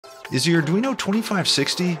Is the Arduino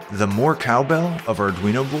 2560 the more cowbell of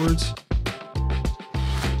Arduino boards?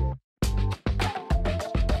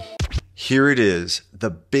 Here it is, the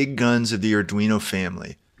big guns of the Arduino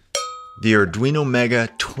family. The Arduino Mega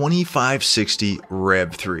 2560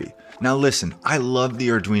 Rev 3. Now listen, I love the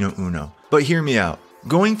Arduino Uno, but hear me out.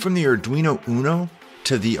 Going from the Arduino Uno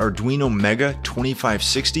to the Arduino Mega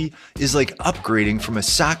 2560 is like upgrading from a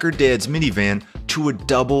soccer dad's minivan to a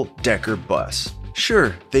double-decker bus.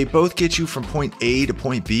 Sure, they both get you from point A to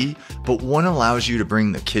point B, but one allows you to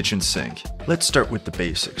bring the kitchen sink. Let's start with the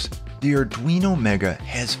basics. The Arduino Mega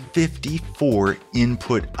has 54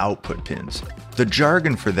 input-output pins. The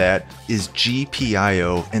jargon for that is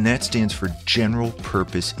GPIO, and that stands for General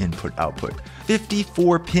Purpose Input-Output.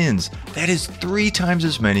 54 pins, that is 3 times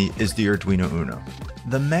as many as the Arduino Uno.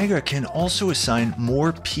 The Mega can also assign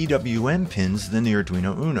more PWM pins than the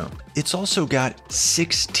Arduino Uno. It's also got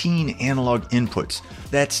 16 analog inputs.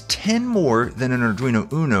 That's 10 more than an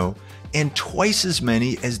Arduino Uno and twice as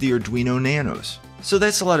many as the Arduino Nanos. So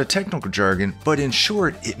that's a lot of technical jargon, but in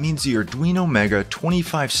short, it means the Arduino Mega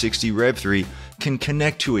 2560 Rev 3 can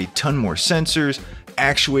connect to a ton more sensors,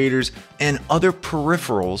 actuators, and other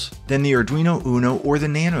peripherals than the Arduino Uno or the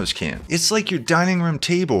Nanos can. It's like your dining room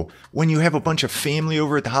table when you have a bunch of family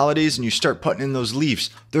over at the holidays and you start putting in those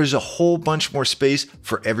leaves. There's a whole bunch more space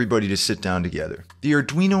for everybody to sit down together. The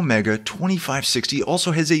Arduino Mega 2560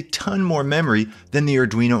 also has a ton more memory than the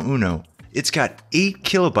Arduino Uno. It's got 8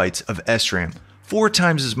 kilobytes of SRAM, 4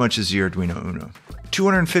 times as much as the Arduino Uno.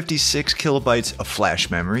 256 kilobytes of flash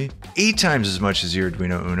memory, 8 times as much as the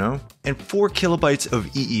Arduino Uno, and 4 kilobytes of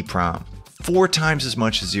EEPROM, 4 times as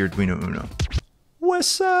much as the Arduino Uno.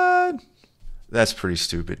 West side. That's pretty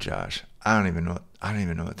stupid, Josh. I don't even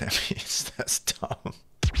know what that means. That's dumb.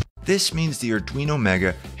 This means the Arduino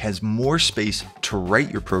Mega has more space to write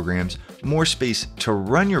your programs, more space to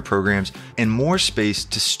run your programs, and more space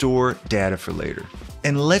to store data for later.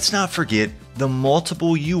 And let's not forget the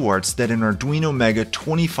multiple UARTs that an Arduino Mega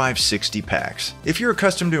 2560 packs. If you're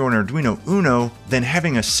accustomed to an Arduino Uno, then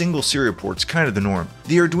having a single serial port is kind of the norm.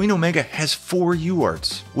 The Arduino Mega has 4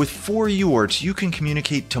 UARTs. With 4 UARTs, you can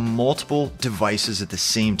communicate to multiple devices at the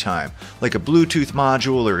same time, like a Bluetooth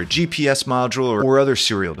module or a GPS module or other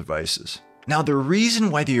serial devices. Now, the reason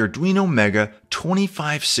why the Arduino Mega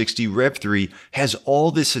 2560 Rev 3 has all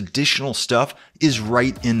this additional stuff is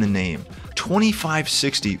right in the name.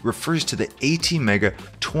 2560 refers to the ATmega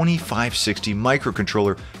 2560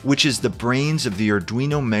 microcontroller, which is the brains of the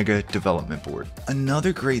Arduino Mega development board.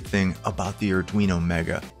 Another great thing about the Arduino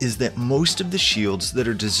Mega is that most of the shields that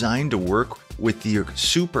are designed to work with the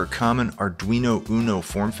super common Arduino Uno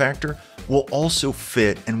form factor will also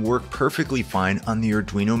fit and work perfectly fine on the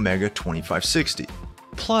Arduino Mega 2560.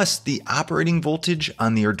 Plus, the operating voltage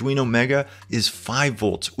on the Arduino Mega is 5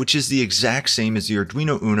 volts, which is the exact same as the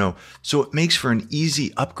Arduino Uno, so it makes for an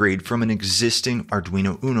easy upgrade from an existing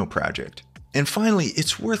Arduino Uno project. And finally,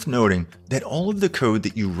 it's worth noting that all of the code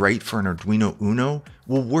that you write for an Arduino Uno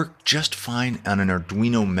will work just fine on an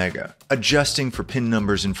Arduino Mega, adjusting for pin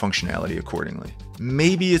numbers and functionality accordingly.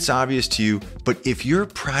 Maybe it's obvious to you, but if your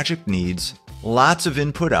project needs lots of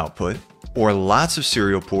input-output, or lots of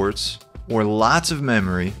serial ports, or lots of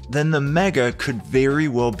memory, then the Mega could very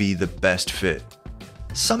well be the best fit.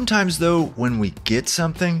 Sometimes though, when we get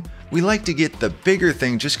something, we like to get the bigger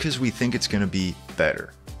thing just because we think it's going to be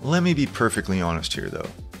better. Let me be perfectly honest here though.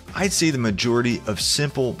 I'd say the majority of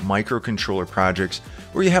simple microcontroller projects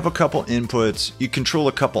where you have a couple inputs, you control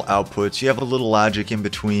a couple outputs, you have a little logic in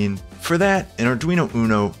between. For that, an Arduino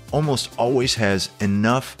Uno almost always has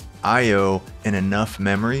enough I/O and enough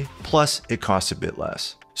memory, plus it costs a bit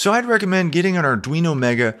less. So I'd recommend getting an Arduino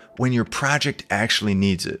Mega when your project actually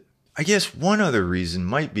needs it. I guess one other reason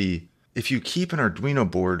might be if you keep an Arduino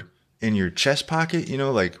board in your chest pocket, you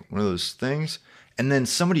know, like one of those things, and then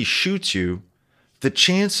somebody shoots you, the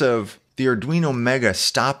chance of the Arduino Mega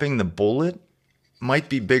stopping the bullet might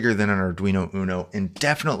be bigger than an Arduino Uno and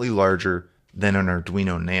definitely larger than an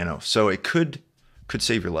Arduino Nano. So it could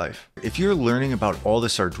save your life. If you're learning about all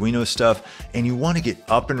this Arduino stuff and you want to get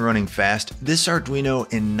up and running fast, this Arduino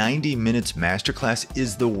in 90 minutes masterclass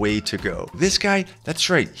is the way to go. This guy, that's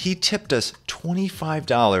right, he tipped us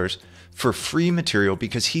 $25 for free material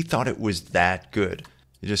because he thought it was that good.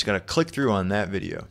 You just got to click through on that video.